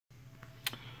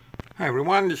Hi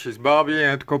everyone, this is Bobby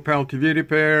at Copel TV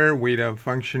Repair with a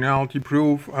functionality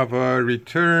proof of a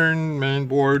return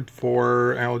mainboard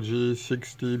for LG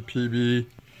 60PB,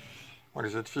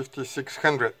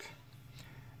 5600.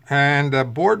 And the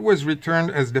board was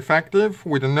returned as defective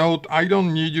with a note, I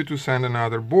don't need you to send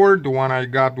another board, the one I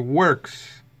got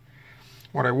works.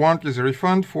 What I want is a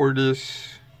refund for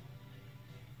this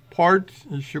part.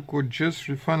 If you could just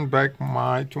refund back to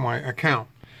my account.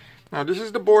 Now this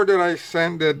is the board that I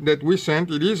sent, that we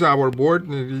sent. It is our board.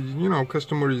 You know,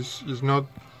 customer is not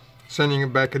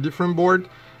sending back a different board.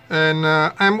 And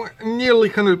I'm nearly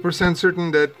 100%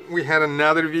 certain that we had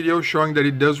another video showing that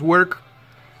it does work.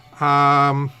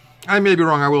 I may be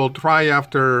wrong. I will try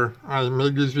after I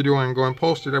make this video and go and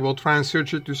post it. I will try and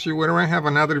search it to see whether I have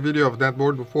another video of that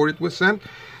board before it was sent.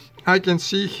 I can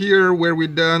see here where we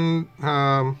done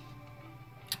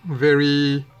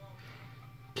very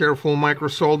careful micro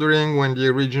soldering when the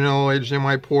original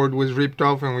HDMI port was ripped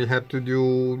off and we had to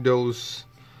do those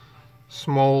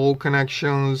small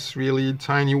connections, really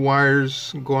tiny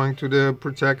wires going to the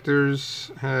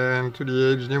protectors and to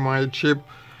the HDMI chip.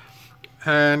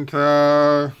 And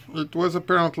it was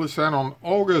apparently sent on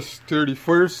August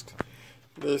 31st,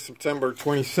 the September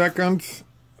 22nd.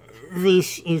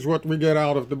 This is what we get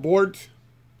out of the board.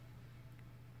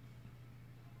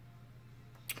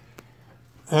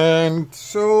 And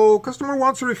so customer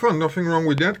wants a refund. Nothing wrong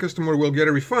with that. Customer will get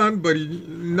a refund, but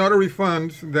not a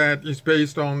refund that is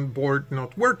based on board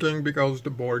not working, because the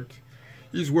board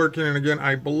is working. And again,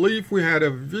 I believe we had a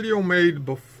video made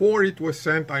before it was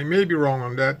sent. I may be wrong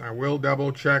on that. I will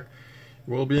double check.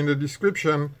 It will be in the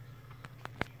description.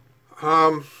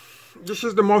 This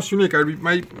is the most unique. I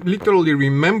literally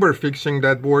remember fixing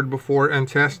that board before and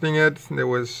testing it. There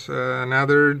was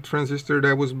another transistor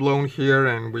that was blown here,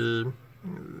 and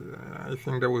I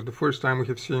think that was the first time we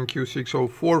have seen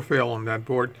Q604 fail on that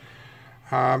board.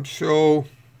 So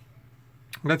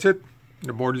that's it.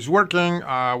 The board is working.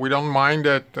 We don't mind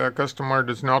that customer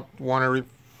does not want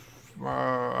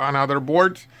another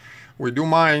board. We do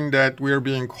mind that we are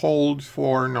being called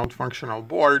for not functional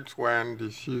boards when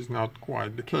this is not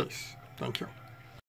quite the case. Thank you.